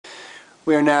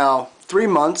We are now 3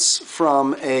 months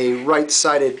from a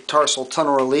right-sided tarsal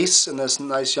tunnel release in this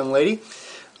nice young lady.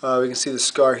 We can see the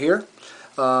scar here.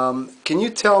 Can you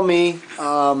tell me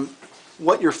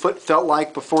what your foot felt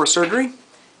like before surgery?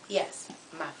 Yes,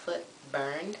 my foot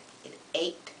burned, it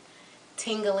ached,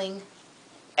 tingling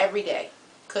every day.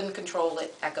 Couldn't control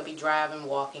it. I could be driving,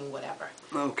 walking, whatever.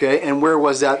 Okay, and where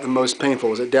was that the most painful?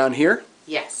 Was it down here?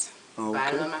 Yes, Okay.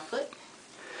 bottom of my foot.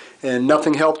 And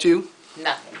nothing helped you?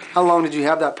 Nothing. How long did you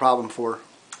have that problem for?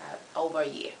 Over a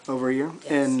year. Over a year?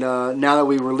 Yes. And now that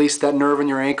we released that nerve in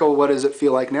your ankle, what does it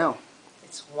feel like now?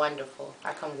 It's wonderful.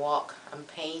 I can walk. I'm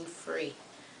pain-free.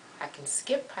 I can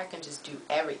skip. I can just do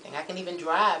everything. I can even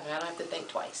drive, and I don't have to think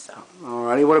twice. So.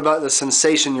 Alrighty, what about the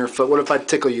sensation in your foot? What if I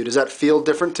tickle you? Does that feel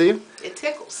different to you? It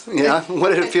tickles. Yeah?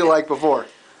 What did it feel like before?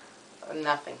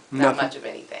 Nothing. Nothing. Not much of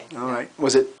anything. Alright.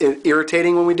 Was it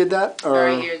irritating when we did that? Or?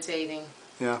 Very irritating.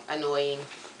 Yeah. Annoying.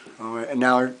 Alright, and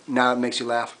now it makes you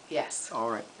laugh? Yes.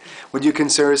 Alright. Would you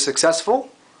consider it successful?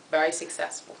 Very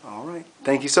successful. Alright.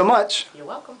 Thank you so much. You're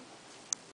welcome.